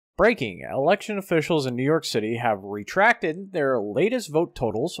Breaking. Election officials in New York City have retracted their latest vote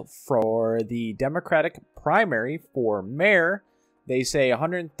totals for the Democratic primary for mayor. They say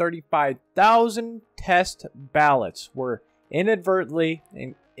 135,000 test ballots were inadvertently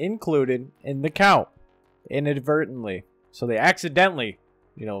included in the count. Inadvertently. So they accidentally,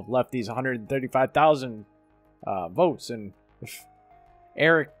 left these 135,000 votes. And if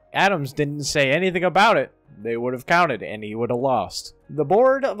Eric Adams didn't say anything about it, they would have counted and he would have lost. The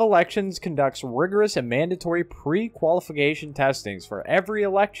Board of Elections conducts rigorous and mandatory pre-qualification testings for every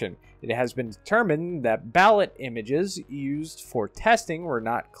election. It has been determined that ballot images used for testing were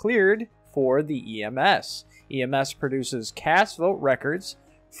not cleared for the EMS. EMS produces cast vote records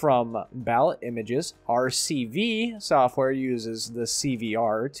from ballot images. RCV software uses the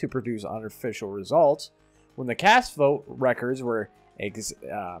CVR to produce unofficial results. When the cast vote records were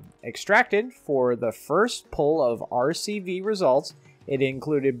extracted for the first pull of RCV results, it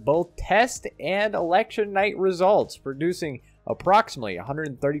included both test and election night results, producing approximately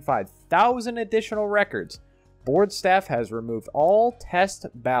 135,000 additional records. Board staff has removed all test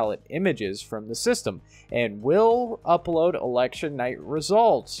ballot images from the system and will upload election night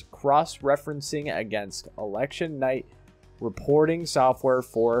results, cross-referencing against election night reporting software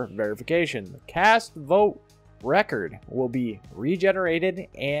for verification. The cast vote record will be regenerated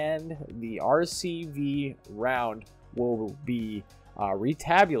and the RCV round will be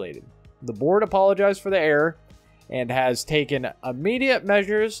retabulated. The board apologized for the error and has taken immediate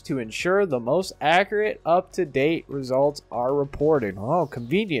measures to ensure the most accurate, up-to-date results are reported. Oh,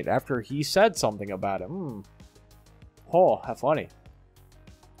 convenient after he said something about it. Oh, how funny.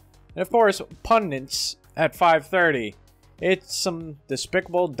 And of course, pundits at 5:30. It's some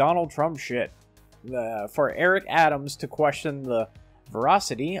despicable Donald Trump shit. For Eric Adams to question the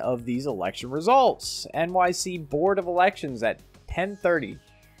veracity of these election results. NYC Board of Elections at 10:30.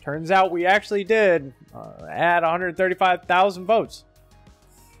 Turns out we actually did add 135,000 votes.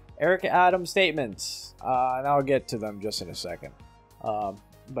 Eric Adams statements. And I'll get to them just in a second. But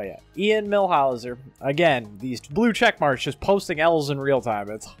yeah, Ian Millhauser. Again, these blue check marks just posting L's in real time.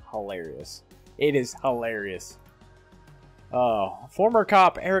 It's hilarious. It is hilarious. Former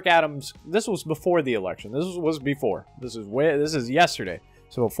cop Eric Adams. This was before the election. This was before. This is yesterday.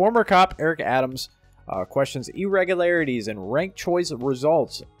 So former cop Eric Adams questions irregularities in ranked choice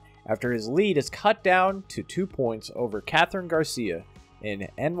results after his lead is cut down to 2 points over Catherine Garcia in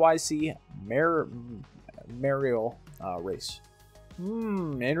NYC Mayoral race.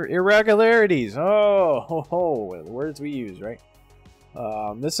 Irregularities. Oh, words we use, right?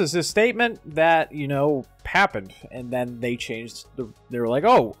 This is a statement that, happened, and then they changed they were like,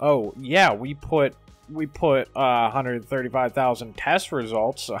 oh, yeah, we put 135,000 test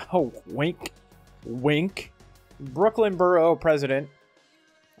results. Oh, wink, wink. Brooklyn Borough President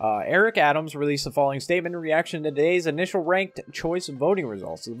Eric Adams released the following statement in reaction to today's initial ranked choice voting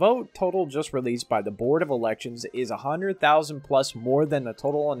results. The vote total just released by the Board of Elections is 100,000 plus more than the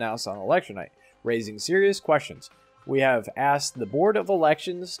total announced on election night, raising serious questions. We have asked the Board of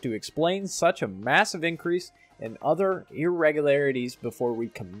Elections to explain such a massive increase and other irregularities before we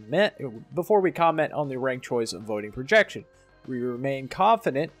comment on the ranked choice of voting projection. We remain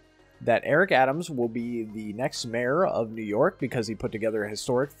confident that Eric Adams will be the next mayor of New York because he put together a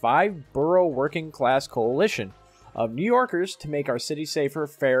historic 5-borough working class coalition of New Yorkers to make our city safer,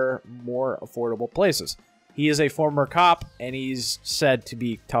 fairer, more affordable places. He is a former cop and he's said to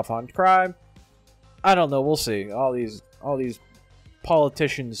be tough on crime. I don't know. We'll see. All these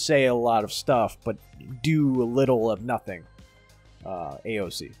politicians say a lot of stuff, but do a little of nothing.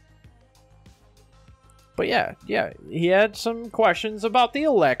 AOC. But yeah, he had some questions about the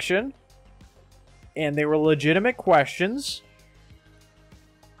election, and they were legitimate questions,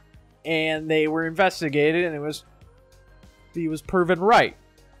 and they were investigated, and he was proven right.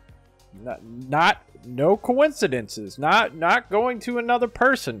 No coincidences. Not going to another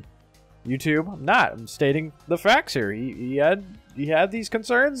person. YouTube, I'm stating the facts here. He had these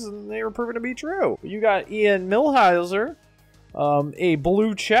concerns and they were proven to be true. You got Ian Millhauser, a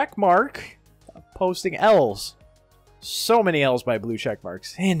blue check mark, posting L's. So many L's by blue check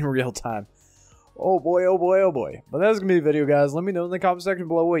marks in real time. Oh boy, oh boy, oh boy. But that's gonna be the video, guys. Let me know in the comment section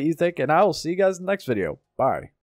below what you think, and I will see you guys in the next video. Bye.